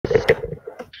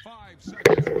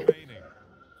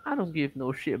I don't give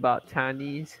no shit about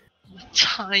Chinese.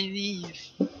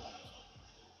 Chinese.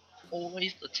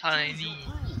 Always the Chinese.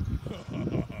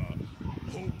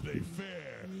 Hope they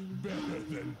fare better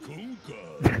than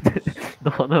Kunkka.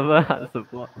 Don't ever hard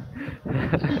support.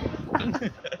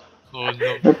 Oh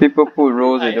no. When people put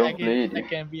roles, they don't play That it.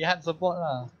 can be hard support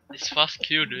lah. It's fast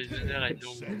kill, dude. Isn't there like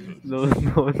no?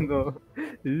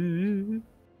 No.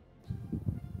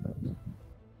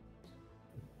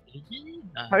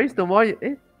 Harris, tomorrow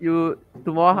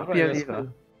tomorrow PM leave ah?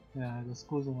 Yeah, the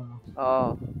school's one.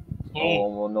 Oh.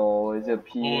 Oh, Oh no, is it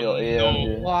P Oh, or AM?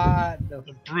 no. What the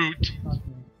the brute. fuck?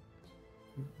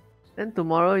 Then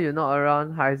tomorrow you're not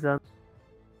around, Hyzen.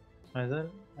 I don't know.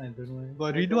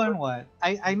 But Ridwan what?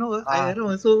 I know I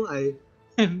don't also I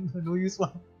no use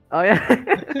one. Oh yeah.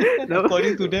 No.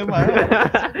 According to them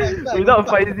Without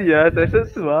 5Z session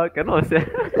 2 cannot say.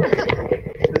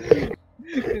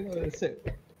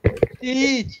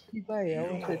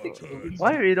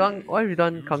 Why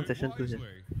Ridwan come session 2 then?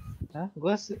 Huh?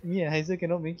 Because me and Heiser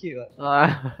cannot make it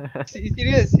what?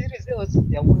 Serious? Serious, that was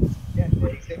their words. Yeah, the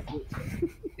exact words.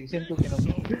 Section 2 cannot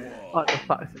make it What the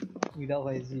fuck? without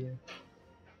Heiser.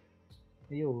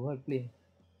 Yo, what play?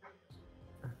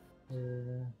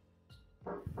 The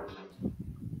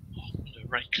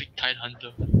right click Tide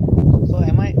Hunter. So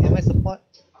am I support?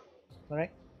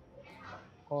 Correct?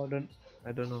 Or don't?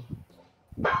 I don't know.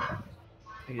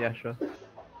 Yeah, sure.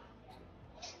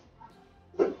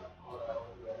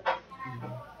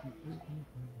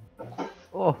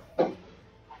 Oh. Yeah,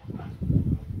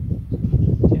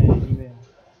 anywhere.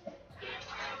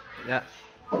 Yeah.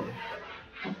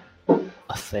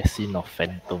 Assassin of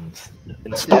Phantoms.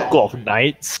 And Stalker of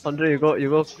Knights. Andre, you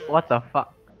go, what the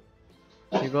fuck?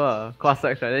 You go cross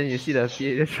sex, right? Then you see the PA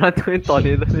just run to a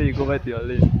tornado, then you go back to your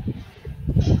lane.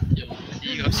 Yo,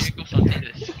 you go something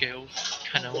that scales.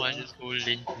 Kinda wanna just go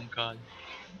lane Kunkka.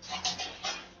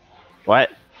 What?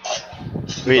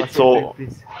 Wait, Cross so lane,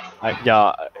 please.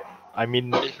 I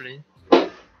mean, Safe lane.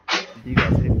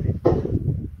 DGod, save me.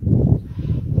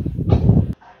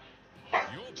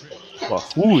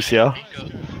 who's here?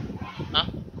 Huh?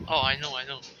 Oh, I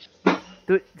know.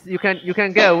 Dude, you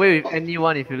can get away with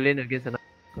anyone if you lane against another.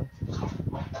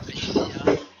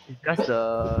 Yeah. It's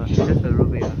just the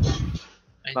roommate.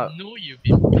 I But- know you've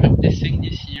been practicing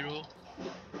this hero.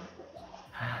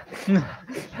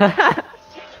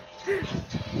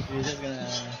 We're just gonna.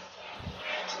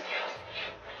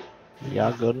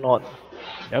 Juggernaut.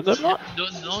 Don't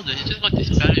know that you just got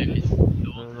disbanded with it.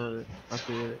 No,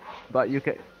 okay. But you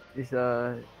can. It's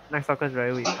Night Stalker's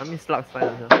very weak. I mean, Slark's fine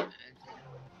as well.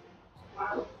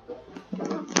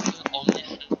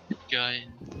 Omniscient guy.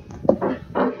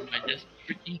 I just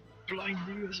freaking blind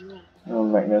you as well. Oh,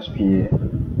 Magnus PA.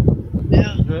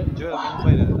 Yeah.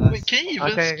 Wait, Wait, can you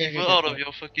even Okay, skip okay, out okay. of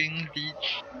your fucking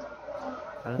leech?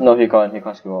 No, he can't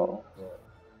go out.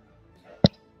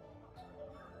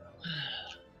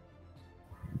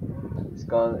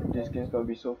 This game's gonna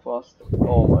be so fast.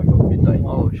 Oh my god, midnight.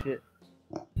 Oh shit.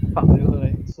 Fuck So you.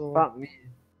 like so. Fuck me.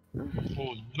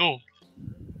 Oh no.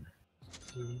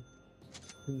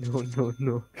 No.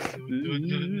 No.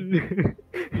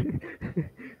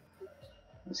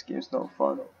 This game's not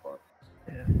fun.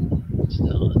 It's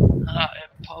not.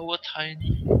 Empower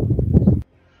Tiny.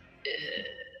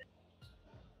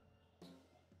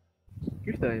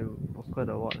 Give the Invoker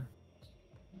the what?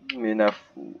 Enough.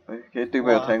 Okay, take back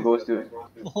your tangos, dude.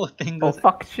 Oh, thank Oh God.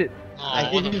 fuck shit. Oh,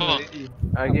 what the fuck?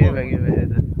 I give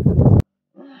it.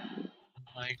 Oh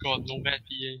my god, no mad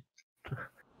PA.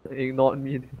 Ignored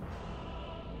me.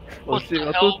 Oh What shit, the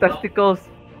got hell, two testicles.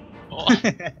 Oh,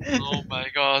 oh my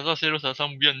god, I thought those are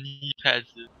some weird knee pads.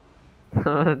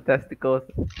 Testicles.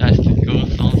 Testicle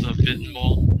sounds a bit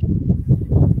more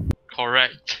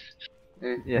correct.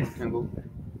 Hey, Yes. tango.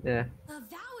 Yeah.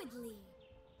 Avowedly,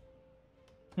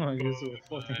 Oh, I guess so.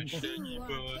 Oh, my true shitty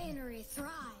bird. arcanery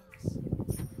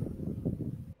thrives.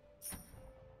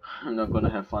 I'm not gonna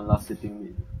have fun last sitting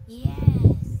mid. Yes.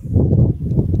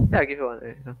 Yeah, I give you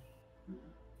one.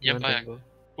 Yeah, One but tango.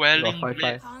 quelling Got 5-5.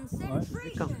 blade.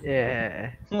 Concentration.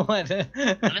 Yeah. What?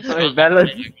 Unless Oh, you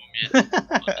balance. like go mid.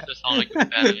 That does sound like a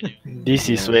bad idea. this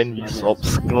is when we swap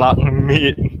Slark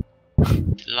mid.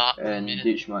 Lark And mid.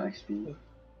 ditch my XP.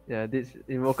 Yeah, this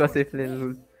Invoker safe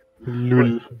lane.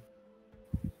 Lul.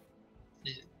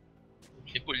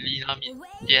 They put Lina mid.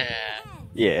 Yeah.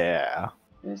 Yeah.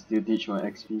 And still ditch my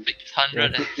XP.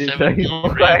 670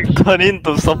 Yeah, rank. Turn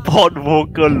into support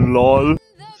vocal, lol. The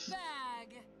bag.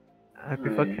 I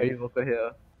prefer Yeah. carry Invoker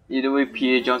here. Either way,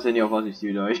 PA jumps any of us, we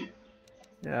still die.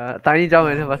 Yeah, tiny jump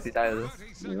and then must be die also.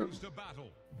 Yep.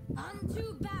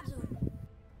 Unto battle.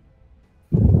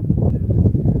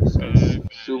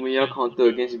 Lumia counter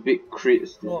against big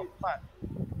crits. Oh fuck.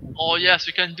 Oh yes,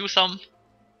 we can do some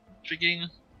freaking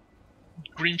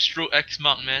Grimstroke X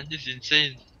Mark, man. This is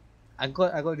insane. I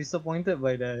got disappointed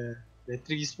by the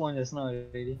 3 spawn just now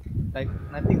already. Like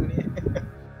nothing only.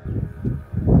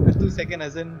 The 2 second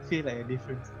doesn't feel like a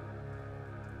difference.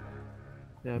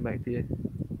 Yeah, back to you.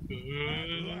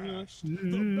 Last, the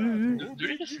Do battle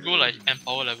they just go like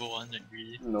Empower level 1 like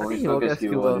really? No, I think he's he not will gonna get skill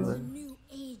skill well. up, A man. new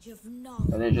age of And knowledge.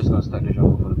 then he's just gonna stack the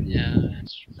jungle for the PvP. Yeah,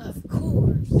 that's true. Of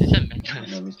course. Is that mega? And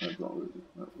then miss my block with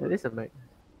It is a mech.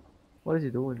 What is he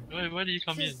doing? Why do you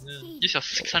come in? Use your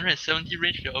 670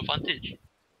 range to your advantage.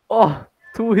 Oh!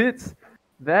 2 hits!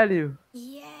 Value!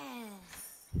 Yes.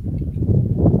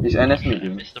 Is NS I mid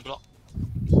game? missed the block.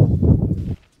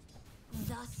 The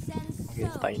sense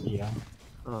Against so. Tiny,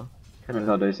 Oh. Turns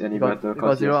out there's any You got- better you got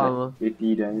cause he zero has armor. like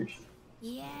 80 damage.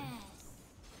 Yes.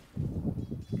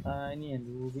 Tiny and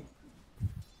Ruby.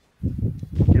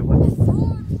 Okay, what?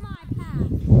 Towards my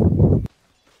path.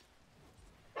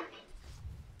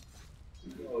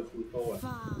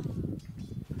 Fine.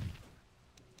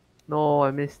 No,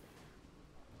 I missed.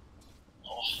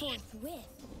 Forthwith.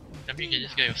 I mean, you can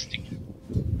just get your stick.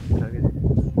 Okay.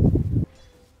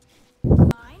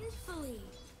 Mindfully.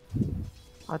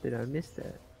 How did I miss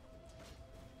that?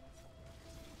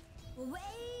 Way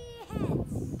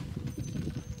hence.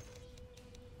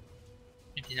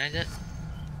 You deny that?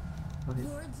 Okay.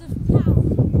 Words of power.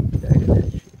 Yeah, I get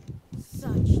that shit.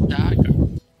 Such Dagger.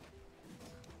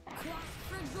 cross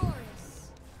for Joris.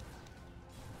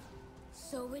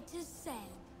 So it is said.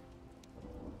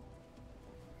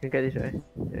 You can get this, right?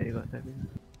 Yeah, you got time.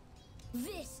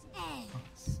 This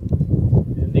ends.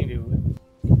 I think they will.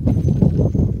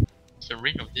 What's the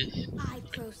range of this? I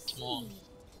Small. proceed.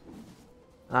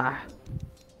 Ah!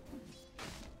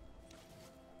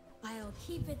 I'll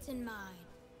keep it in mind.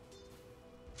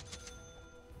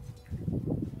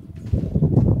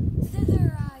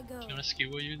 Thither I go. You wanna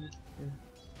skill use it?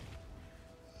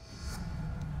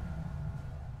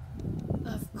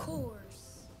 Of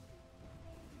course.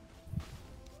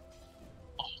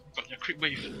 Oh, got your crit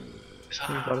wave. You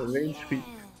got a range creep.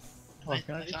 Oh,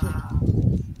 can I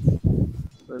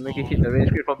We'll make it hit the range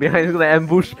creep from behind, look like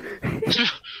ambush.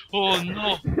 Oh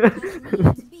no!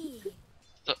 As needs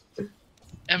be.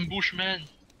 Ambush man!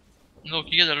 No,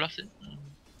 can you get the last hit?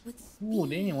 With Ooh, speed.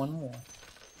 they need one more.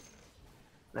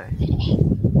 Nice.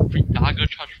 Free dagger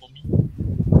charge for me.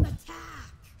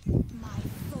 Attack. My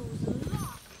foes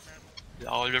locked.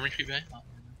 Our range crit back.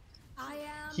 I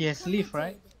am. He has leaf,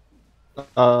 right?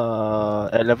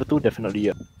 At level 2, definitely,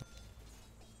 yeah.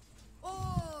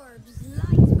 Orbs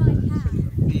light my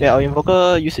path. Yeah, our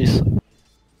Invoker uses.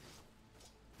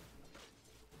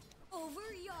 Over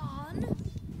yon.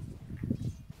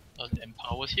 The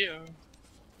Empower's here.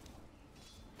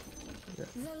 The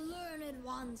learned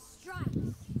one strikes.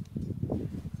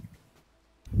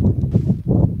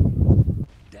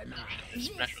 The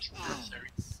splash was necessary.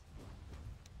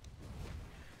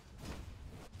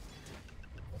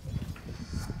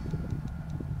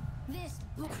 This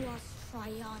book was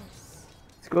Trionis.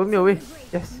 Scroll me away. The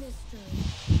great Yes. mystery.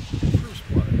 first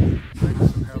blood.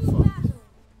 Thanks and have To fun. battle.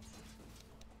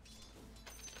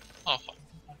 Oh fuck.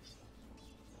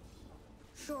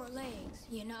 Short legs,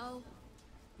 you know.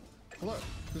 Hello,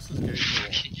 this is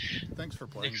DGod. Thanks for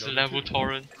playing. Next Dota level 2.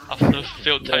 torrent after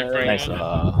failed Tidebringer. Nice,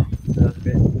 That's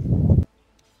great.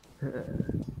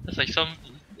 That's like some.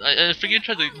 I freaking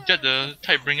tried to get the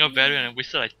Tidebringer value and I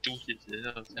wasted like 2 hits.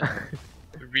 That was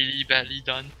really badly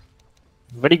done.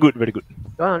 very good, very good.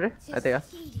 Go on, Andre. I take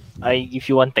I give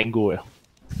you one tango.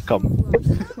 Come.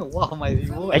 Wow, my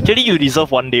reward. Actually, you deserve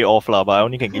 1 day off, lah, but I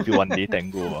only can give you 1 day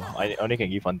tango. I only can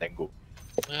give 1 tango.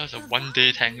 That was a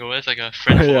 1-day tango. That's like a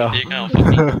friend for Yeah. 1 day kind of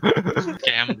fucking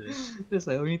scam. This. That's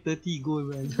like only 30 gold,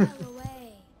 man. Well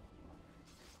away.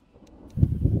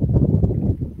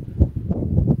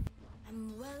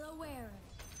 I'm well aware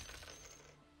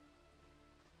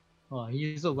of Oh,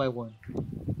 he is by 1.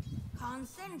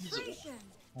 concentration.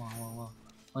 Wow.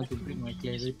 Want to bring my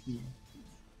clarity.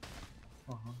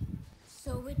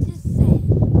 So it is said.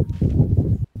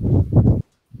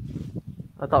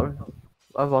 I thought.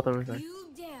 I'm bottom room, sorry. You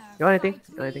dare. You want anything? fight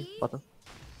You want anything? me? Bottom.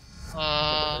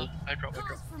 I drop.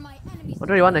 Cause for my enemies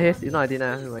Andre, you want a haste? If not, I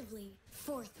didn't. Anyway.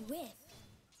 Forthwith.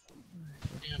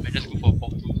 I think I might just go for a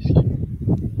bottle this time.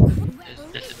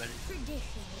 That's about it.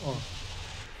 Tradition. Oh,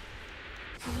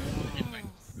 Yes.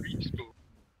 Please go.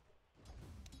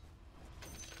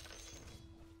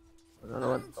 Another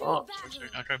one. Unto Oh. Sorry,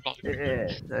 battle. I'll try and block the Yeah,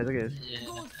 crit. nice, okay. Yeah.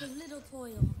 Gold for little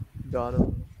toil. Got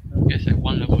him. Guess like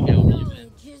 1 level here only, man.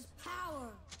 Knowledge is power.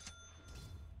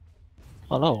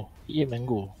 Hello, eat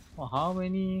mango. Oh, how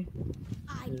many?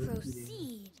 I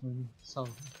proceed. So,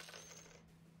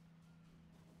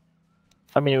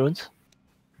 5 minute runes.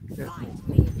 Fight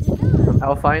me denied.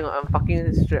 I'm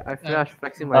fucking straight. I flash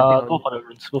flexing my thing Go on for the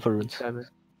runes. Go for runes. damn it.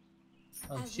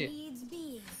 oh As shit. needs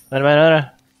be. No.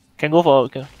 Can go for.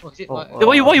 Okay. Oh shit. Oh, what?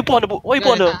 Hey, why you put on the book? Why you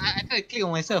put on the? I tried to click on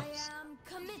I myself. am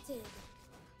committed.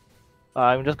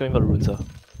 I'm just going for the runes, sir.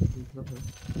 With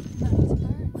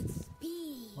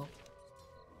speed. Oh.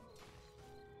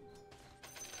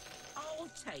 I'll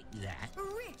take that.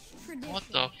 Rich tradition. What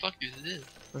the fuck is this?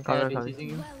 I'm Yeah, coming, I'm they're coming. chasing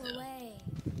you. Well away.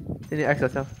 You need to X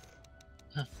yourself.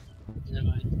 Never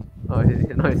mind. Oh,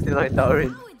 no, it's still not in tower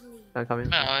range. Cowardly. I'm coming.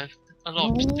 Man, I have a lot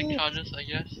of mystic charges, I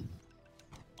guess.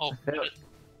 Oh, failed. shit.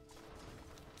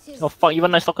 Tis Oh fuck!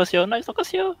 Even Night Stalkers here. Night Stalkers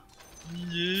here.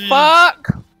 Yeah.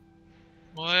 Fuck!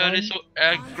 Why are they so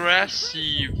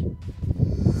aggressive?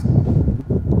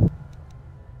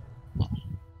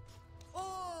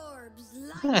 orbs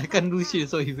I light can't do up. shit,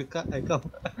 so if you can't, I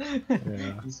come. Yeah.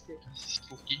 He's scared.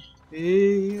 Spooky.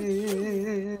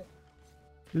 Hey.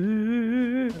 I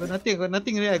got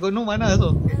nothing already. I got no mana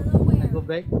so. Well I go aware.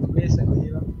 back to base, I go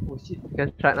here. Oh shit. You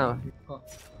can try it now. Oh.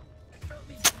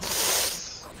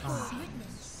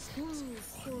 Witness smooth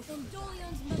for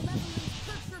Endolion's malevolent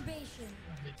perturbation.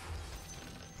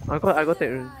 I go take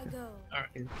There rune. I go.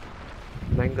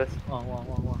 Mangus.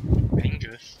 Wow.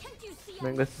 Angus. Can't you see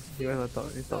Mangus, I'm you went on top.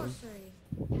 You top. sorcery?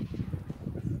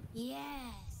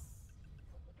 Yes.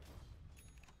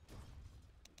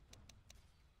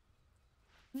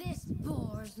 This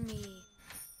bores me.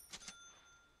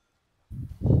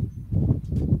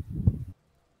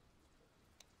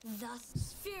 Thus,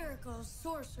 spherical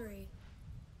sorcery.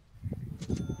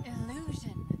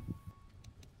 Illusion.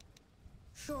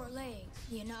 Short legs,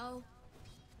 you know?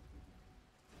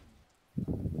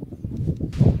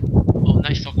 Oh,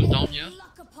 nice talkers down here.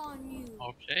 Luck upon you.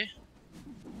 Okay.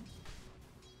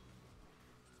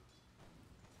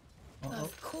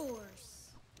 Of course.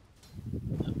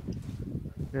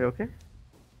 You okay?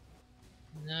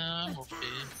 Yeah, I'm okay.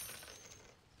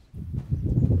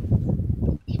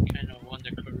 Just kind of wonder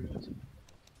careers.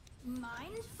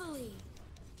 Mindfully.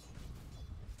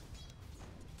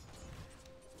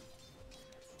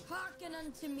 Hearken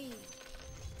unto me.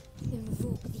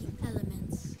 Invoke the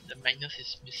elements. The Magnus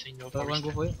is missing your One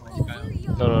go for it. Over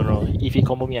yonder. No. If he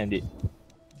combo me, I'm dead.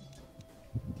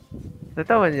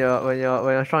 Later when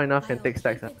you're strong enough, can take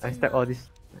stacks. I stack all this.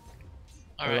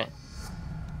 Alright.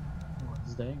 Oh,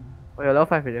 he's dying. Oh, you're level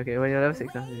 5 already. Okay, when you're level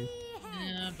 6,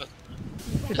 Yeah, but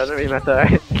it doesn't really matter,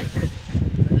 right? I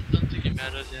don't think it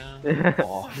matters, yeah.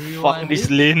 Oh, Do you fuck want this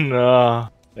this? lane.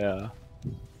 Yeah.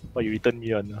 What you return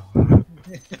me on?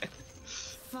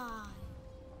 Fine.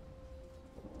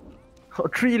 Oh,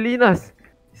 3 Linas!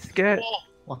 Scared.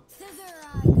 Oh, Thither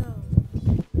I go.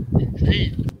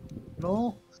 insane.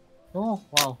 No. Wow.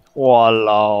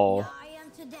 Walao. I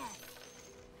am to death.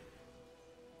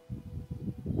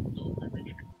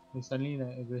 He's suddenly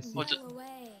like aggressive. What's it? Well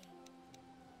away.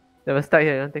 There was stack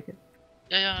here, you want to take it?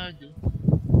 Yeah, I do.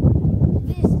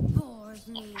 This bores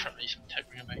Oh me. crap, I need some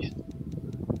typing max.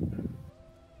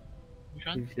 Which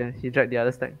one? He dragged the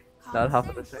other stack. The other half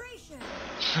of the stack.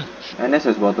 Concentration. NS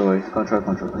is water, he's control.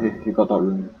 Okay, he got out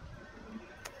room.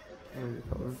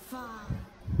 Fine.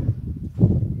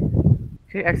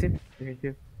 Okay, X him. You can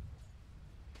kill.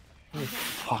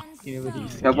 Fuck. He never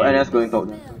did. Yeah, but NS going top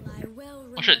then.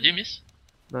 Oh shit, did you miss?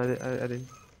 No, I didn't.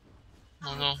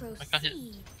 No, I can't hit.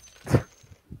 I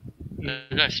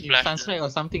If splashed. Sunstrike or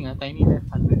something, tiny left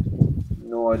 100.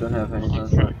 No, I don't have any Oh,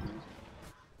 chance. crap.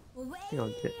 I think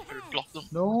I'm dead. I blocked them.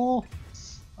 No.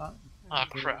 Ah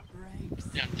crap.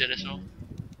 Yeah, I'm dead as well.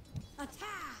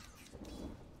 Attack.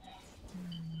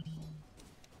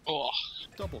 Oh,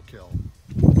 Double kill.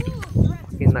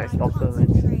 Fucking nice stalker, man.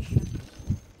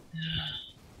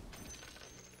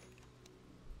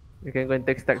 You can go and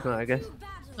take stacks now, I guess.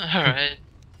 alright.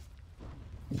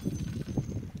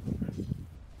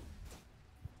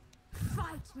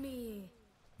 Fight me.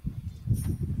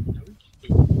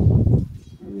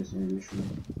 Yes, maybe sure.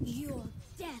 Your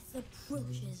death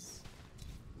approaches.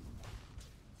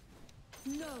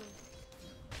 No.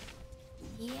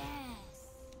 Yes.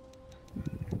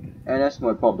 NS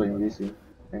might pop the invisible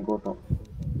and go top.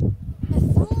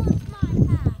 Athwart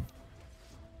my path.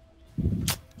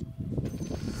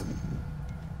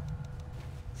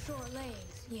 Short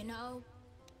legs, you know.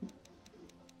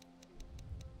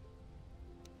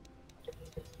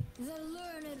 The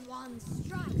learned one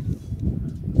strikes.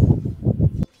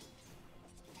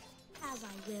 As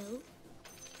I will.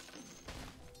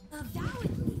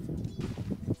 Avowedly.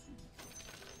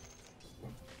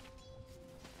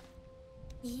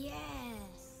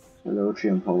 Yes. Level 3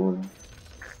 and power.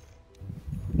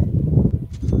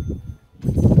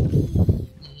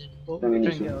 Oh, Let me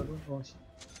try and see. get out. Oh shit.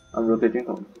 I'm rotating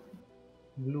top.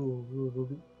 Blue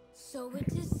Ruby. So it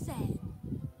is said.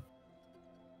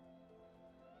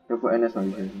 You put NS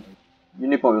on you. You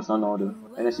need pop your sun order.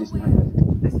 Well NS is aware.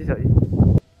 behind. Let's east.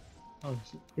 Oh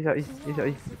shit. East out east. East out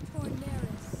east. Claws of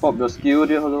Tornaris. Pop your skill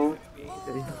there, hello.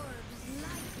 Orbs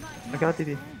light my I cannot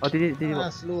TD. Oh TD Ah,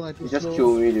 bot. slow, I too You just slow.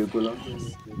 kill me, dude. Good luck.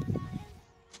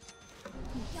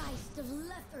 Geist of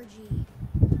lethargy.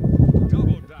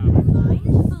 Double damage.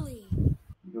 Mindfully.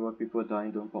 You want people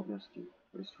dying, don't pop your skill.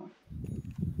 But it's fine.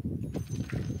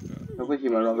 How about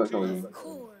him around got thousand? Of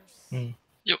course.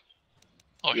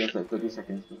 Oh He shit. has like 30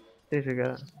 seconds. Stay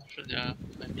together. Shit, yeah.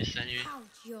 I missed anyway. Count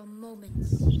your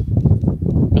moments.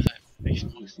 Because I face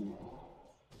You see.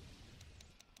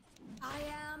 I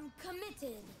am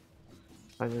committed.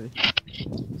 Finally.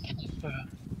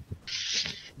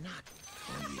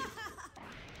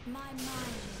 My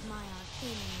mind is my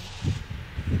arcane.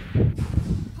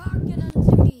 Hearken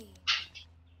unto me.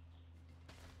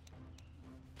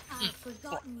 I've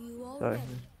forgotten you Sorry.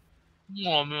 already.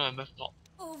 Oh man, I messed up.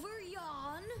 Over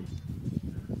yon.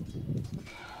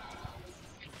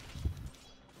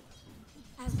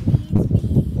 As needs be.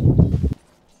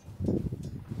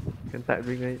 Can type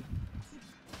ring right?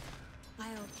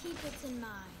 I'll keep it in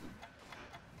mind.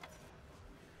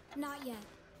 Not yet.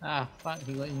 Ah, fuck,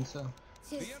 he got insult.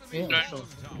 Tis The enemy Yeah, bottom sure.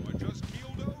 tower just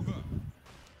keeled over.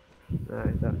 Nah,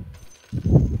 it's done.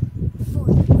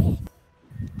 forthwith.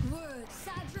 Word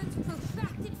Sadrin's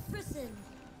protracted frisson.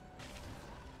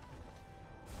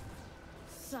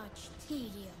 Such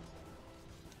tedium.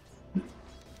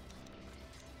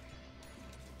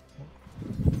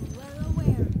 Well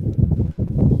aware.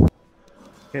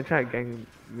 Can try gang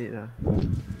mid lah.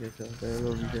 There's a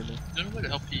low vision lah. Don't know where the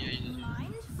hell PA is.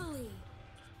 Mindfully.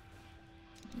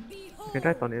 You can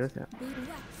try Behold. tornadoes yeah. We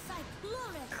wet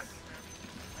cyclonic.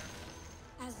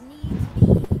 As needs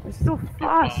be. It's so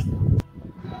fast!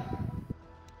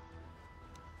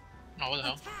 Oh, what the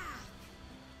hell? Attack.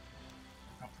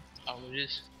 Oh, it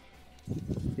is.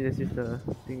 See, this is the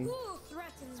thingy. Who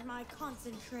threatens my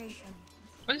concentration?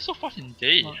 Why is it so fast in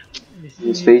day? This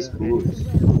His is, face uh, boots.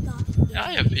 Well gotten Yeah, I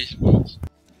gain. have Facebook.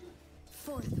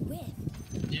 Forthwith.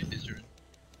 Yeah, this rune.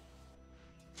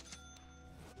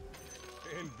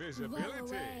 Well Invisibility.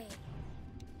 away.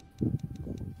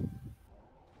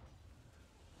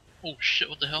 Oh shit,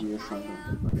 what the hell? Yes, I I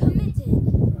am committed.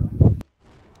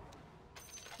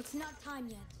 It's not time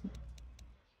yet.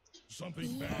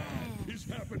 Something bad is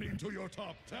happening to your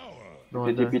top tower. No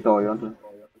can. wonder. TP tower, you want to?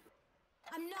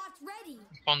 I'm not ready.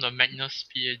 Found the Magnus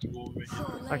PA duo already.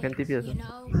 Short I can legs, TP as you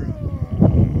know.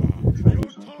 Try Your to do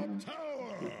top something.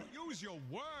 tower. Use your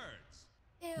words.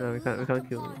 No, we can't Ill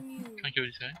kill luck upon you. Can I kill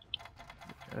this guy?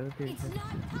 I don't think It's we can.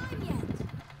 not time yet.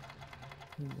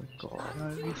 Oh my god.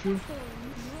 I'm too issue? torn,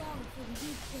 drawn from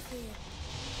deep within.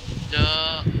 The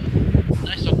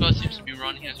Night Stalker seems to be I'll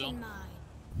running keep as it well. in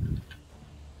mind.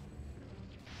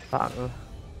 Fuck.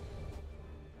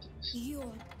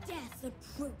 Your death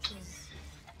approaches.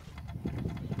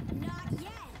 Not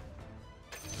yet.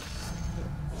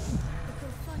 The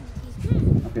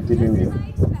profundities. Okay, TP Just me. as I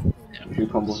expected. Yeah. Few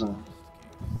combos now.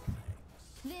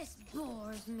 This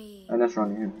bores me. And that's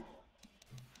running him.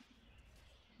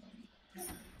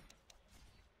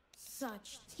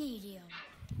 Such tedium.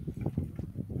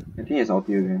 I think it's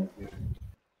ulti again.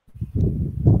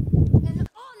 An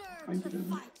honor to didn't.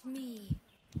 fight me.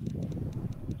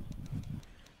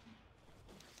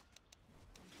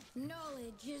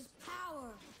 Knowledge is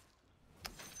power.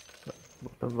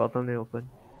 Bottom lane open.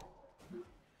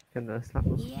 Can the Slark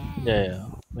go? Yeah.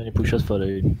 When he pushes further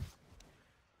in.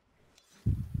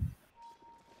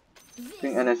 I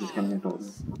think NS is coming in top.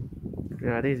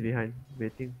 Yeah, I think he's behind,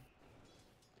 waiting.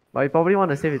 But you probably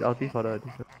want to save his ulti for the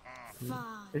this one.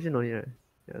 Fine. Actually no need right?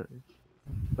 Yeah.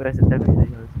 But that's a 10 minutes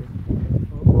you want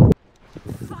to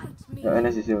save. Fight me. Yeah,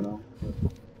 NS is here now.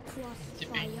 Cross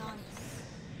Tipping. Trionis.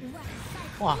 Wet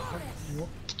Wow. cyclonic.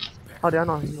 How did I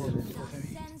not?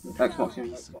 Sense Xbox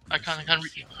him. I can't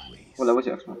reach. What level is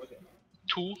your Xbox?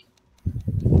 2.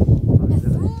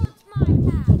 Thwart my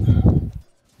path.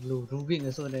 Blue Rubik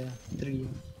also there. 3.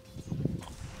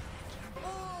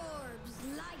 Orbs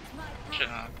light my Shit,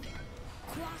 path.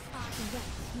 Crossfire wet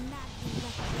madly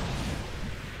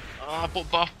left. ah,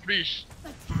 bot buff, please.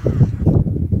 Attack.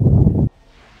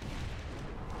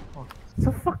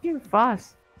 So fucking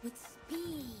fast! With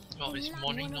speed. Oh, it's Not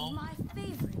morning one now. of my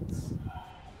favorites.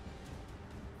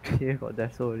 Yeah, got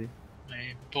that so already.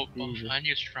 My bot buff. Jesus. I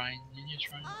need a shrine. You need a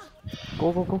shrine. Ah,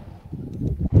 Go, go, go.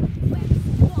 wet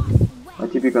squash My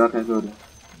wet. TP cannot cancel. No.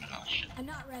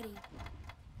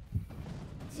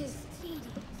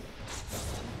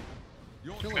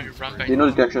 Trying to run back. They know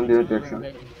detection, they know detection.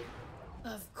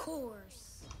 Of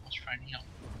course. I was trying out.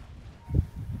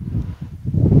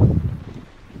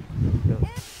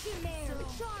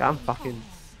 I'm fucking.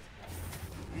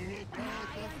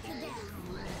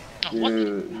 Oh, what?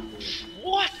 Dude.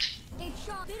 What? I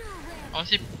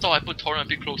honestly thought I put Torrent a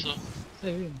bit closer.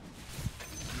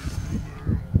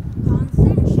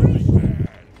 Concentration.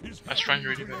 I was trying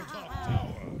really bad.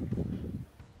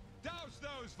 Douse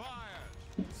those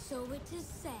fires! So it is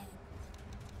said.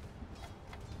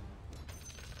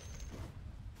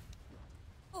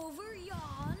 Over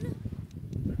yon.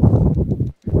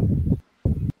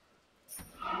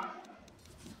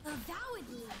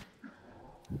 Avowedly.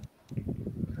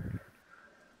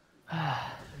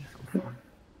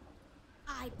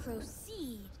 I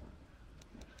proceed.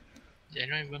 Did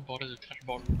anyone even bother to touch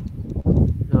bottle?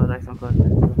 No, nice uncle.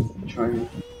 Try it.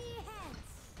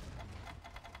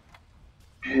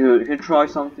 Heads. You can try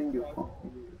something, you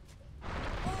fucking.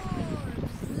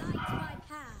 Orbs light my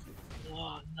path.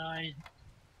 Wow, nice.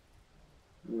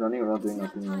 Running around doing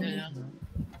nothing. Yeah.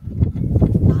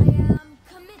 I am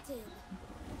committed.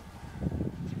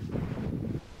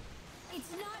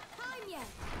 It's not time yet.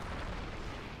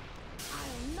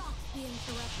 I'll not be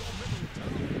interrupted.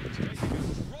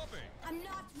 I'm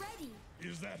not ready.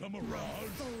 Is that a mirage?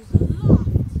 Foes aloft.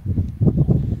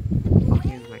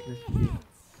 Fucking like this.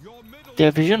 Your middle They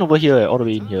have vision over here, all the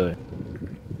way in here.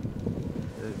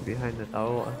 Behind the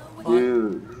tower.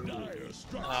 Dude. dire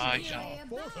structure Ah, yeah.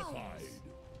 fortified.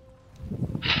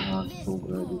 Ah, so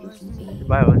good. You just You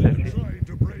buy one sentry. Trying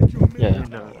to break your middle Yeah.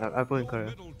 No, I put in Korea.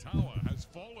 middle tower has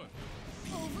fallen.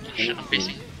 Shit, I'm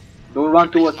facing. Don't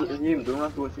run towards him, don't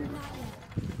run towards him.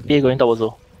 PA going top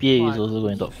also. PA is also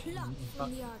going top. Pluck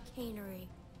from the arcanery.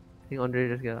 I think Andre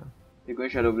just get up. They're going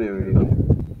Shadow Blade already.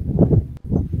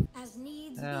 As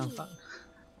needs Yeah, be. fuck.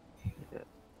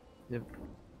 Yep.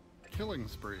 Killing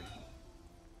spree.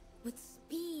 With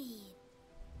speed.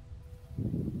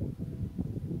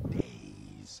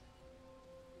 Days.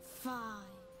 Fine.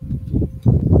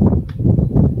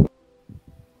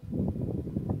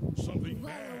 Something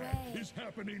Well bad away. is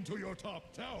happening to your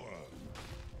top tower.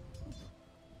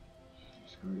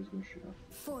 Just gonna shoot up.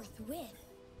 Forthwith.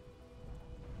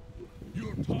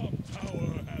 Your top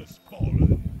tower has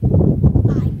fallen.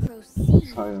 I proceed.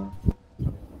 Fire.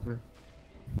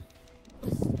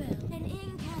 The spell. An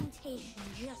incantation.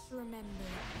 Just remember.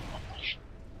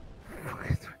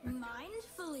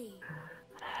 Mindfully.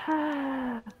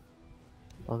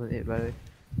 1008 by the way.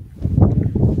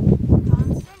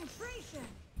 Concentration.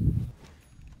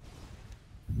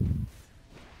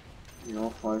 You know,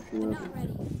 5 here. Not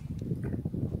ready.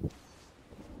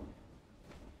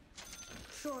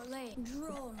 Short lane.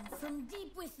 Drawn from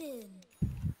deep within.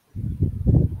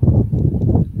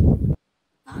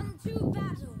 Unto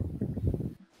battle.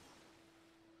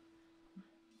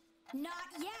 Not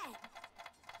yet.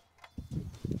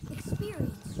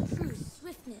 Experience true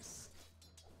swiftness.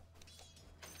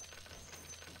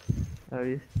 There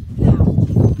it is.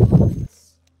 Bound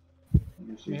moments.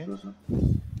 You see it closer.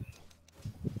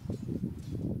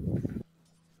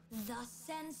 Thus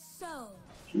and so.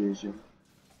 She is here.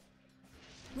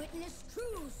 Witness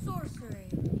true sorcery.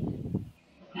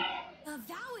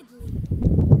 Avowedly.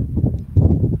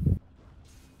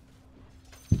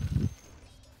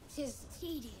 'Tis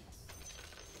tedious.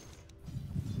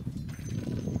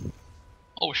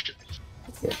 Oh shit.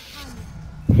 It's not time yet.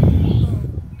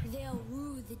 Oh, they'll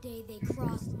rue the day they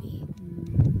crossed me.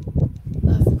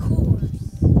 Of course.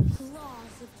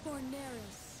 Claws of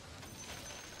Tornaris.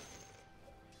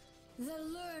 The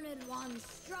learned one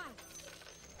strikes.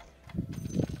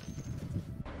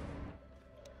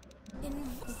 In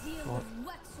zeal of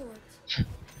what sort?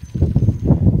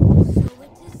 So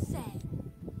it is said.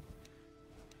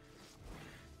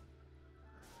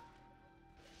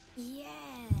 Yes.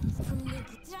 From the,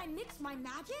 did I mix my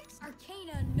magics?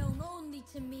 Arcana known only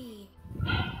to me.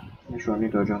 He's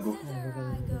running to the jungle.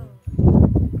 Thither I go.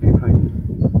 Okay,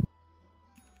 fine.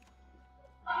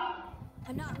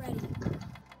 I'm not ready.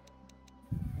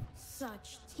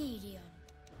 Such tedium.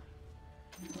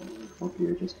 Fuck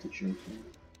you, I just teach you.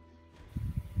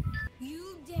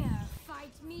 You dare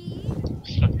fight me?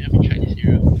 Stop me, I'm in Chinese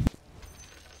hero.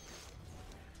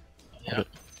 Yeah.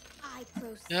 I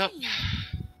proceed. Yep.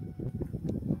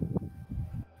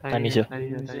 Tiny here.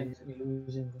 Illusion.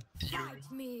 Illusion.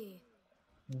 Fight me.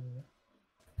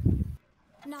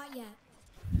 Not yet.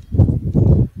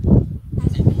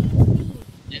 As needs be.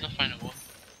 Did not find a one.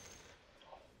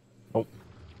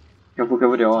 Careful,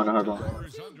 careful, they're all on the hard one. Tower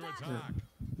is under attack.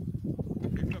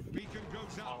 If the beacon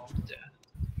goes out, Oh, dead.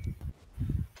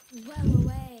 Well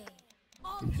away.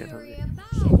 All fury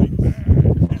about. something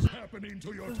bad happening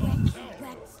to your top Rex, tower?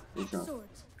 Rex, Good job. exort.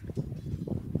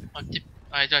 On tip.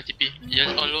 I just TP.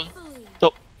 Yes, all alone. Fully.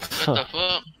 So, What the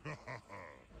fuck?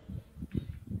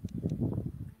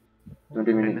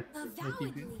 20 minutes.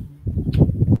 Avowedly.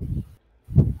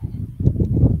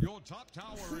 Your top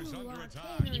tower is True under attack.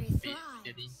 arcanery Getting.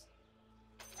 thrives.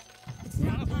 It's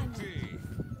not time to...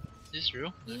 Is this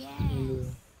real? Yes.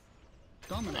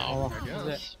 Dominate, Oh, I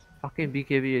guess. Fucking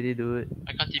BKB already, dude.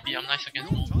 I can't TP. I'm nice again.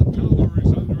 Your top tower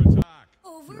is under attack.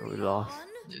 Over No, we lost. yon.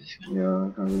 This guy. Yeah, I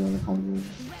can't really combo. Read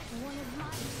one of my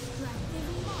distractive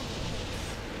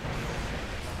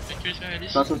models. Victory's guy at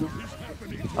least. That's also.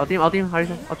 Our team,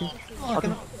 Harrison, our team. Oh, I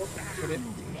cannot.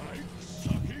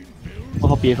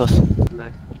 I'll PA first.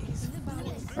 Nice.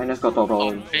 I just got top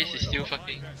Oh, tower. base is still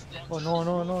fucking. Oh no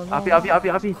no no no.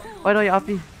 RP. Why don't you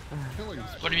RP?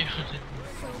 What do you mean?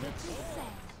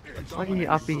 Why did he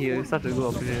RP here? It's such a good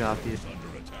opportunity to RP.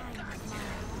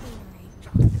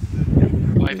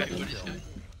 Why back for this guy?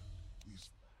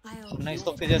 Nice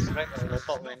top just right on the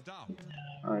top man.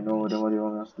 I know, then what do you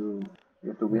want us to do? You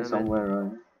have to win Yeah, man. somewhere,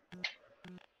 right?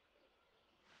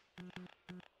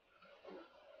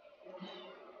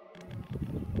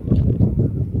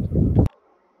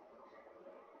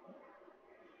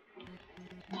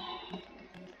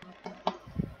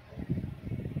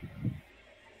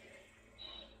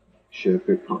 Shit,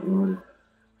 big partner.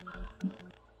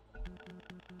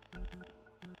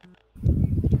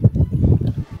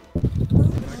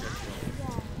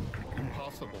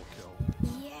 Impossible kill.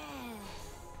 Yes.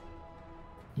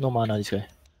 No mana this guy.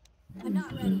 I'm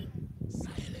not ready.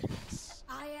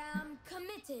 I am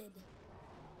committed.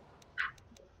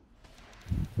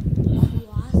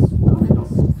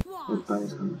 What time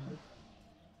is coming?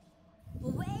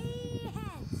 Way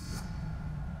hence.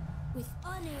 With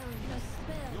unerring a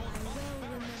spell I well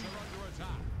remember.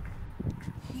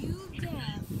 You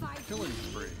dare fight Killing me?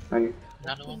 spree. Hey,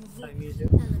 Another one. Invoke the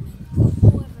element.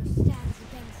 Whoever stands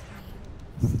against me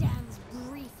stands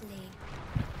briefly.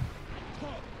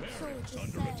 So it is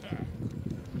Under said. attack.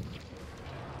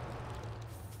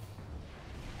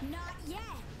 Not yet.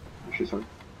 actually, sorry.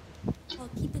 I'll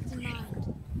keep it in mind.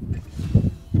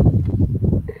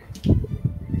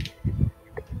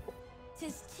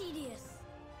 Tis tedious.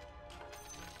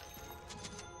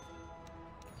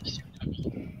 Still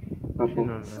coming. Okay.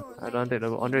 No. I don't take the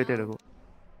go. Andre take the go.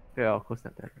 Yeah, I'll close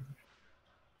that. I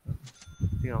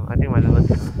think my level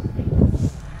 10.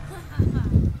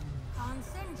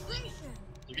 Concentration.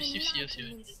 You receive CS here.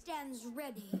 Enlightenment stands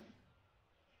ready.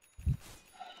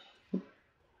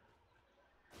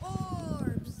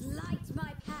 Orbs light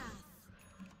my path.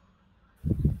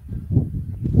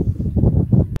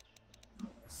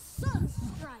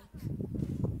 Sunstrike.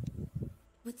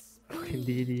 With Fucking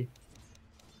speed. DD.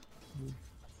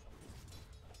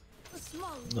 A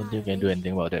small Don't think you can do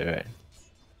anything about that, right?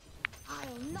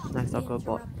 I'll not Nice be soccer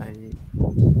bot. interrupted. Tiny.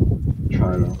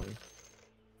 Try it out.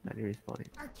 Tiny respawning.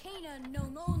 Arcana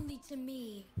known only to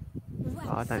me.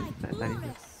 Ah, tiny.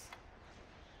 Cyclonus.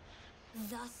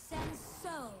 Thus and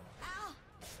so. Ah.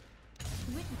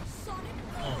 Witness sonic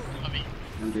Oh, boom. coming.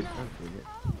 I'm dead.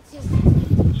 Tis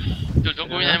tedious. Don't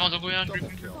go in anymore, don't go in. Double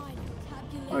kill. Final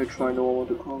I tabulation. try no one want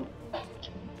to call.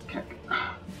 Cack.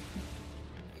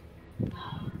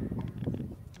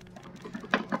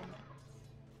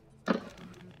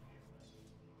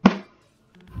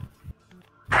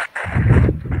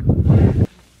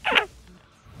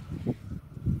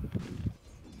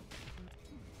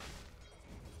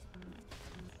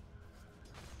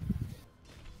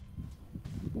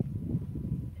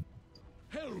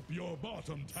 Help your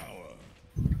bottom tower.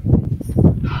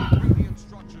 Radiant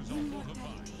structures are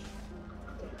fortified.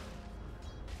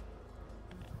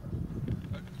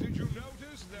 Did you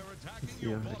notice they're attacking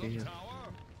your Yeah, I bottom can hear. tower?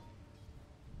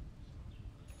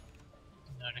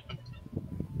 No, they're coming.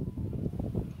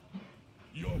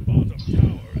 Your bottom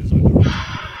tower is under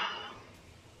attack.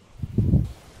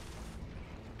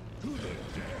 To the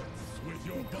depths with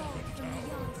your bottom From the tower.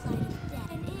 yard side of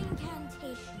death. An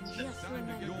incantation just Time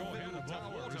to get remembered. your middle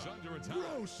tower is under attack.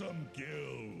 Throw some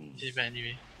gills. Is it bad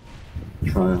anyway?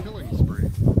 Try it. Killing spree.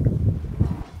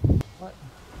 What?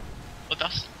 Oh,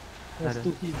 dust. That's Ada.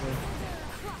 2 hits, bro.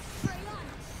 Cross Freyanus.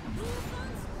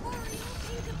 Bluefun's Oriole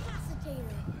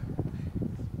Incapacitator.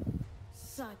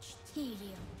 Such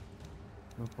tedium.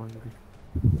 No point.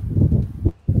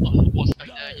 Oh, the boss back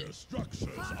there. Dire structures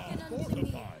are Hearken unto me.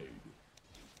 fortified.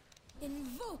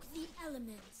 Invoke the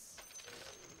elements.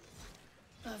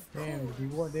 Of Damn, course.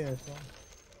 reward there as well.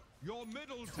 Your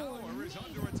middle tower is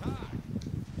under attack.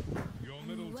 Your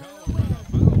middle Well tower aware. ran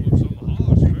afoul of some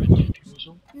harsh villains.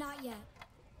 Not yet.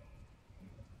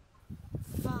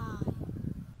 Fine.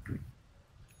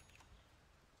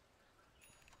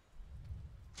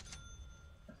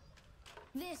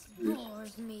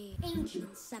 bores me.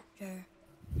 Ancient scepter.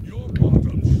 Your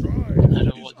bottom shrine I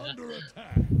don't is want that. under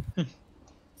attack.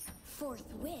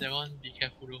 Forthwith. That one, be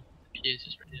careful though. The PA is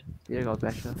just right here. Yeah, got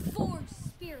better. Forge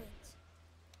spirit.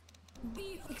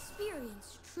 Be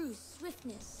experience true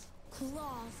swiftness.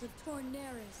 Claws of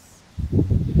Tornaris.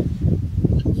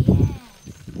 Yes.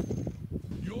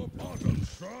 Your bottom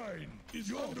shrine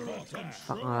is under attack.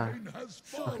 Shrine has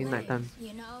Fucking fallen. nighttime.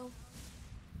 You know.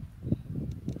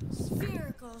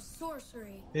 Spherical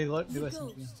sorcery. They got The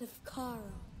something. ghost of Karo.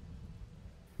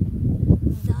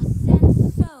 Thus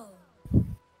and so.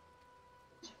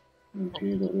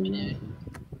 Okay, that was nice.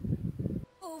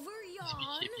 Over It's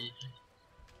yon. BKB.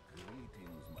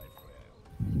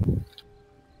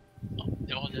 Oh,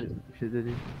 they're all there. Should do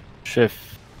this. Shift.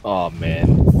 Oh man.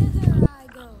 Thither I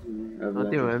go. I don't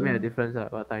think it will make a difference,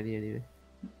 but tiny anyway.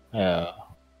 Yeah.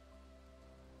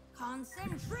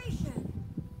 Concentration.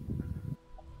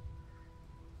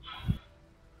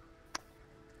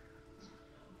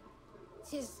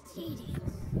 Tis tedious.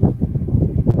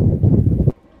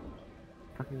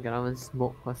 Fucking get out and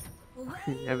smoke cause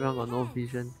everyone got no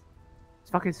vision.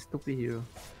 It's fucking stupid hero.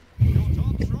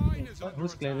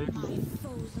 Who's clarity? My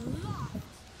foes aloft.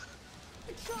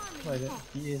 Why Charming that? hawk.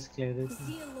 He is clarity.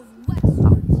 Zeal of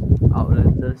Wexford.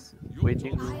 Outlanders,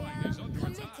 waiting I room. am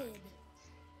committed.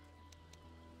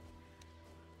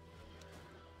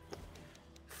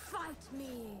 Fight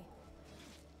me.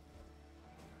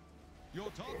 Your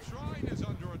top shrine is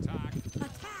under attack.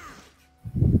 Attack.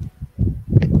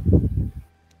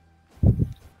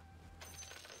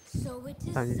 So it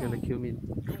is Tiny's gonna said. kill me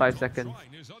in 5 seconds.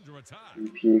 Shrine is under attack.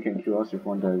 PA can kill us with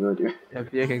one dagger, dude. Yeah,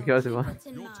 PA can kill us with one. Keep it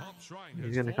in Your mind. top shrine He's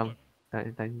has gonna come.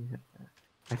 fallen. Tiny.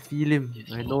 I feel him.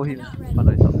 I know him. Not ready. But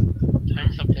I stop.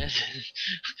 Tiny some best.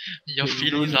 Your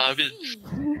feelings are a bit.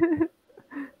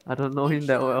 I don't know him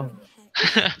that well.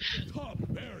 Top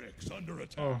barracks under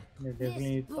attack. Oh, they This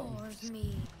definitely thought. bores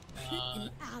me. An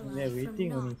ally They're from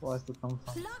waiting only naught. for us to come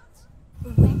from. Plucked.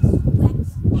 Wex.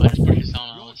 I'll just push it down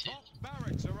now, Your let's see. top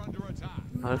barracks are under attack.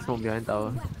 I'll just smoke behind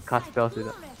tower. Cast spells with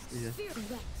it. Yeah.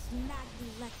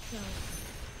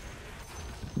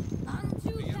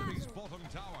 Unto The enemy's battle. bottom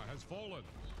tower has fallen.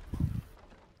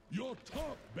 Your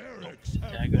top barracks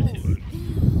have dagger too.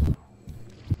 fallen.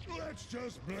 Let's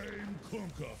just blame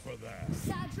Kunkka for that.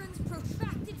 Sadron's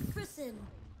protracted frisson.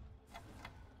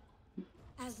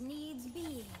 As needs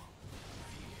be.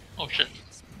 Oh shit.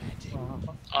 Oh,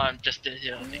 I'm just dead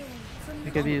here, I think. From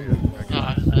Look at these.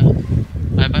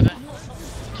 Bye bye bye.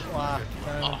 Wow,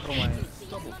 Oh, oh my.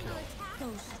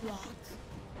 Ghost walk.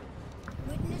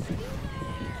 Witness you.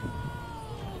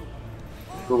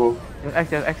 Go, go. X.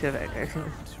 Torn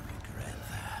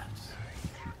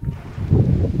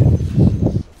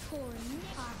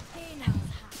Arcana.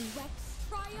 Wex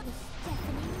triumph.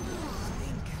 Deafening blast.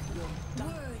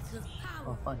 Words of Oh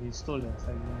power. fuck, he stole that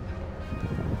side.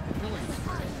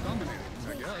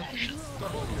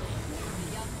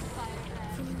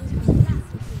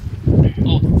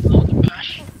 oh, no, the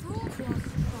bash.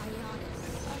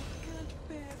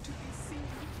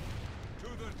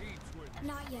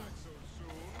 Not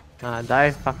yet.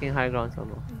 Die fucking high ground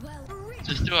solo. Well, Is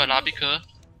there still a Labika?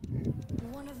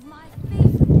 one of my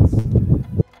favorites.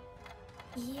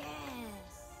 Yes.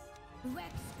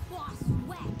 Rex quas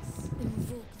Wex.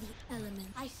 Invoke the element.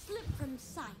 I slip from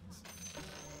sight.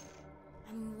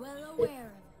 I'm well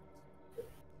aware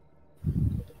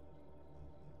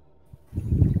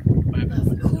Bye bye. of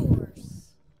it. Of course.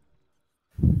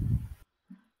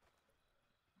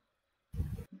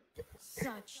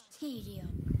 Such tedium.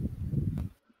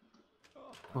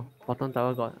 Oh, bottom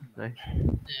tower got. Nice.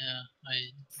 Yeah,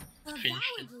 I finished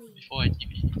it Avowedly. before I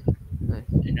TP. Nice.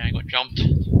 And then I got jumped.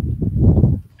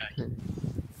 Nice.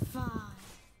 Fine.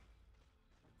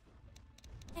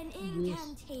 An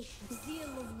incantation.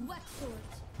 Zeal of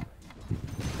Wexort.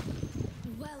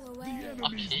 Well The aware.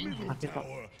 enemy's Okay. middle Okay.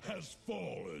 tower has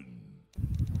fallen.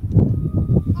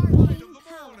 Arcane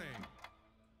power.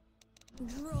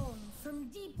 Drawn from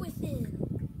deep within.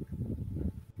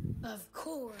 Of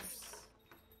course.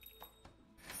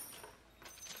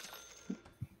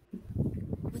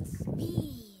 With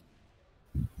speed.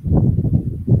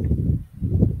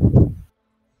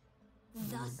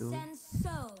 Thus do? and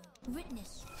so.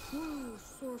 Witness true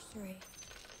sorcery.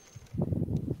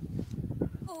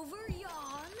 Over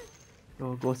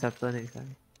yon. Go scepter next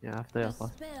time. Yeah, after A your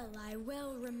first. spell I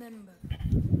well remember.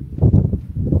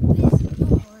 This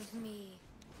bores me.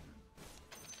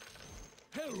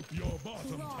 Help your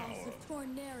bottom Claws tower. of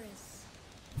Tornaris.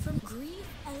 From grief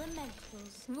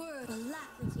elementals. Word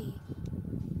alacrity.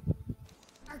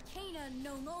 Arcana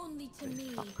known only to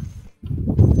me.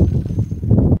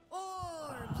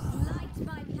 Orbs light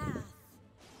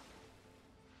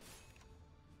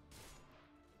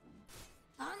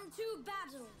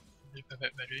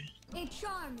Battery. A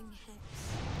charming hex.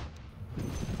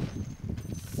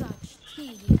 Such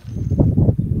tedium.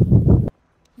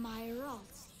 My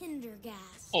ralts hinder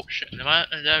gas. Oh shit,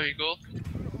 there we go.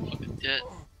 Fucking dead.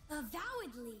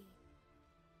 Avowedly.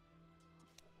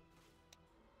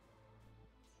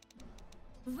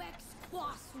 Vex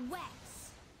quas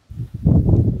vex.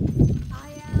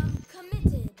 I am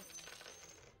committed.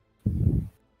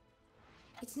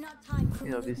 It's not time for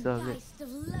Yeah, the this of it. geist of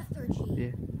lethargy.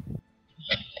 Yeah.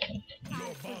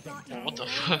 I've forgotten Oh, what the my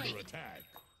fuck? way. Attack.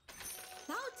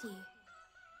 Bounty.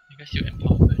 You guys still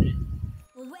empowered already.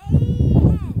 Way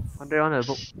hence. 100 on the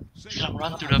book. Slark,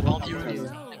 run to the bounty room.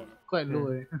 Alone. Quite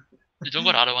low. You don't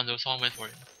got the other one though, someone went for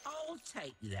it. I'll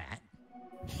take that.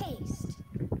 Haste.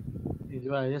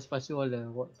 I just pass you all the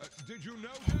wards. Did you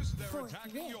notice they're Fourth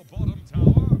attacking win. your bottom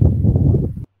tower?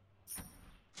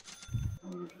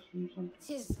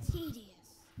 Tis tedious.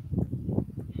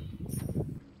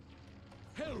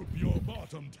 Help your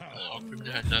bottom tower. Oh,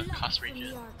 Grimstroke had the cast From range.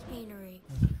 the arcanery.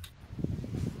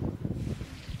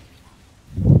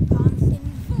 Cons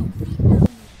invoke the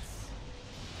elements.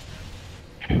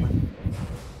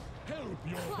 Help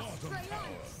your Plus bottom tower.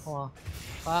 Trionis. Wah.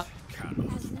 Fuck.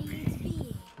 As needs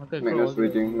be. Wanted Magnus to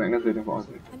waiting. Magnus waiting for us.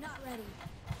 I'm not ready.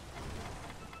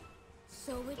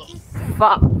 So it is said.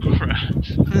 Fuck!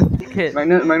 Crap. Kid.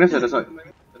 Magnus at the side.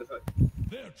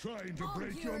 They're trying to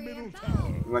break your Fury middle and tower.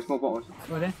 power. My small box.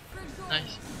 Go there.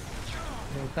 Nice.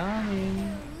 They're coming.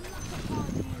 Luck upon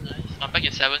you. Nice. I'm back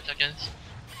in 7 seconds.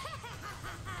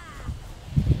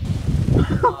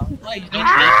 Don't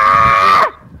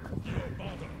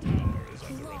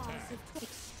Claws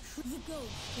of the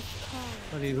ghost of power.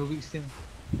 Sorry, Rubik's team.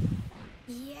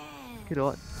 Yeah. Kid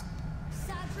what?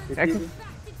 Saturn Actually-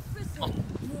 contracted bristle.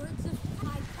 Words of I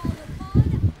call upon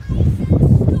ice and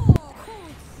storm.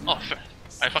 Cold Oh, fair.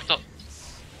 I fucked up.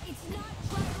 It's not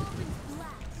Triorban's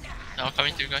blast. Now I'm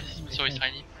coming to you guys. So it's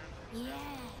tiny. Yeah.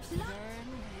 Pluck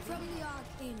from the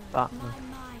arcanery. Fuck. My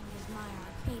mind is my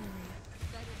arcanery.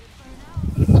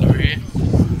 Sorry.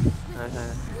 Nice,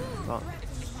 nice. Fuck.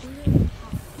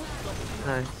 Learn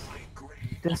how Nice.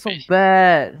 They're so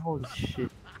bad! Holy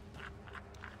shit.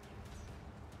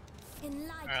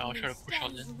 enlightenment I'll try to push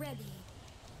out stands then. ready.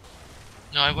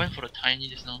 No, I went for the tiny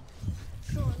just now.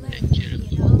 Sure, let Yeah, me, get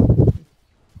it. you know.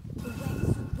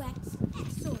 Wex,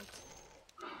 exort.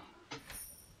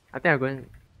 I think I'm going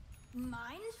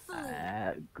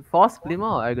Mindfully. Force Glimmer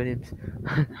or Agonims?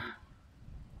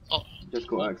 Oh, Just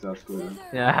go Axe, that's good.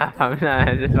 Yeah, I'm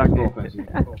not, just Go fucking. offensive.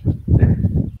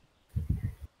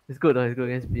 It's good though, it's good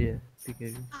against B.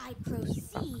 PKB. I I proceed.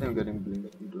 think I'm getting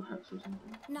blinked into hacks or something.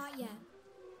 Not yet.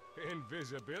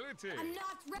 Invisibility. I'm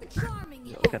not ready. Charming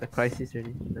Got head. the crisis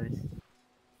ready. Nice.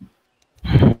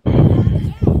 Not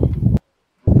yet.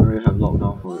 I already have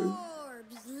lockdown for it.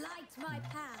 Orbs light my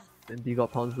path. Then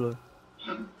DGod pounds low.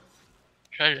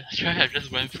 try to have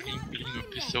just one freaking blink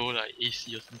of pistol like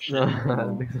AC or some shit. No, I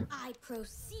don't think so. I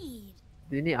proceed.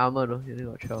 Do you need armor though? You only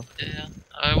got 12. Yeah,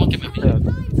 I won't get my Yeah. BKB.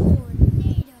 My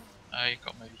tornado. I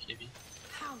got my BKB.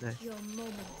 Count Nice. your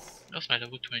moments. That was my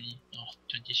level 20. Oh,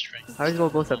 20 strength. How is go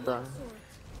Ghost Scepter? Sort.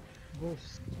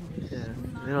 Ghost. Yeah.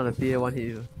 Then on the PA one hit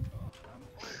you.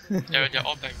 They're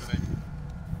all back, right?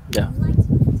 Yeah.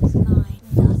 Enlightenment is mine.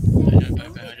 The Yeah,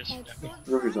 sense I just- exort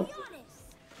Rook is up. Trionis.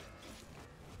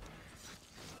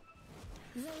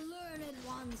 The learned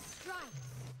one strikes.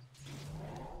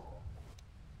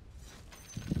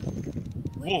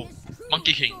 Whoa, Witness true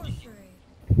Monkey King. sorcery.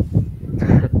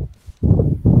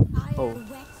 Oh. Iron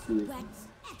Wex,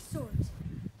 exort.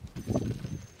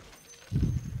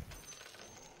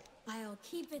 I'll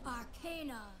keep it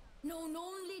arcana, known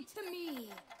only to me.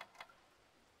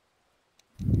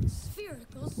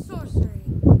 Spherical sorcery.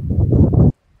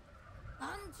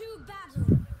 Unto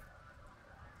battle.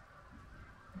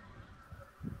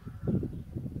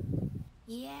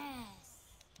 Yes.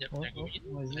 Yep, Oh, they're going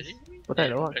what is in. this? Protect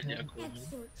the what? I think they're going in.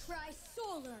 Exort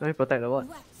trisolar. Let me protect the what?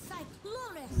 Wex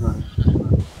cyclonus. Nice.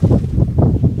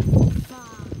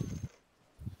 Fine.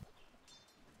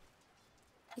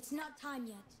 It's not time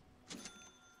yet.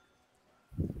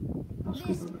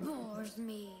 This bores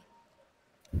me.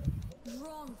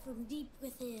 Drawn from deep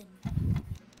within.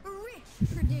 A rich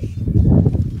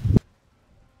tradition.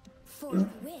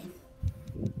 Forthwith.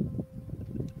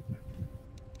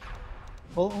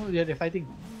 Oh, yeah, they're fighting.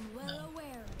 Well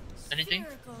aware. Anything?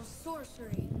 Spherical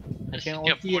sorcery. I just can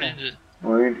get OT pulled lah. into it.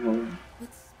 Alright,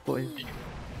 With Put in. speed.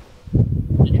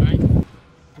 You try?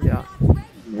 Yeah. Not ready.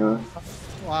 yeah.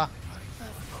 Wah.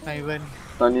 Not even.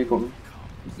 Tiny for me.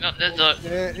 No, that's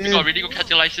the. We got really good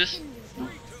catalysis.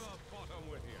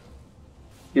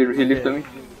 He lifted me.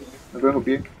 I'm going to hope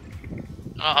you.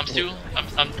 I'm still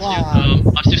Wow.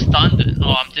 I'm still stunned.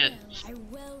 Oh, I'm dead. I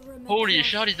will remember Holy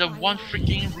shit! How did the my one love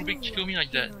freaking for Rubik kill me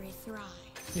like that? memory thrive.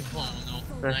 Oh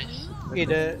no, nice. Okay,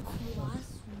 the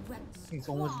Claws wept it's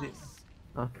almost dead.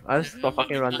 I just got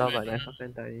fucking run down by that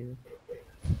fucking tiny.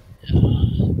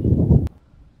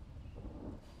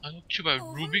 I got killed by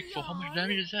Rubik for how much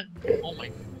damage is that? Oh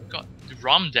my god, the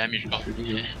ROM damage got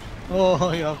me. Yeah,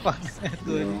 Oh, you're fucked.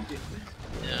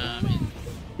 yeah, I mean,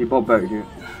 He popped back here.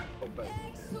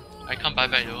 I can't buy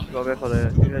back though. Go back for the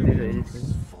even leave the 80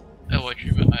 seconds. I will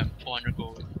achieve it. I have 400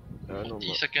 gold. No,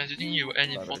 40 seconds, you think you will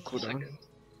end in 40 seconds?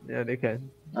 Yeah, they can.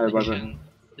 I They bye can.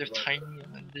 They're tiny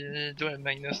and they don't have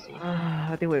Magnus though.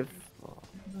 I think we've.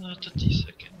 30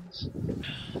 seconds.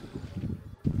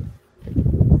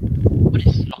 What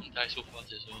is Slark die so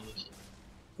fast as well?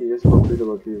 He just popped it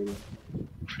about here.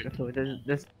 Crit. So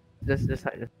just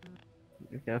hide.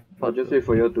 Okay, I'll just wait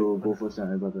for you to go first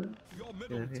and I got the.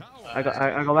 Yeah, okay.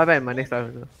 I got my back in my next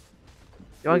time. So.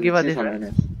 You wanna give her this, right?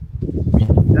 NS.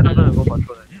 They're not gonna go for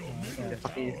throw. They're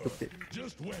fucking stupid.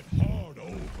 Just went hard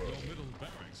over. Your middle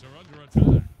barracks are under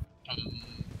attack.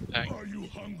 Back. Are you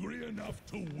hungry enough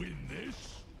to win this?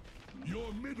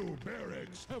 Your middle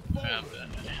barracks have Yeah, fallen.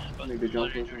 but Make the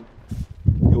jump first. already-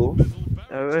 Go.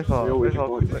 Wait for. Yo, Wait wait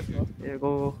for. for it. Yeah,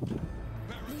 go.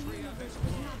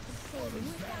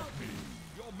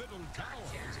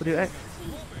 What do you act?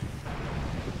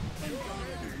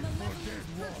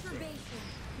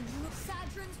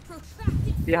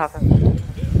 Yeah, half.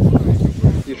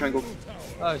 You try and go.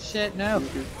 Oh shit, no.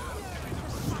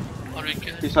 How do we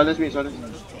kill He it? silenced me, silence me.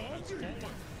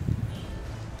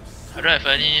 I don't have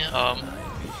any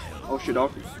Oh shit,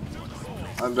 out.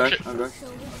 I'm back, I'm back.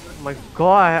 Oh my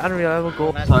god, unreliable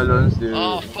goal. Silence, dude.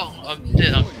 oh fuck, I'm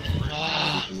dead. I'm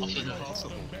so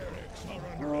dead.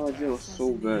 Oh, that was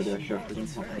so bad that shot didn't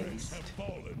pop me.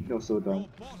 That was so dumb.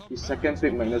 His second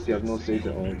pick Magnus, you have no save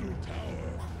at all.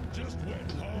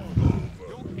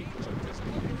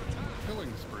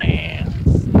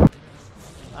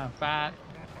 I'm fat.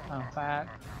 I'm fat.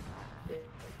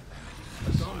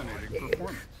 Dominating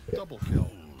performance. Double kill.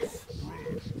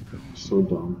 So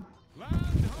dumb.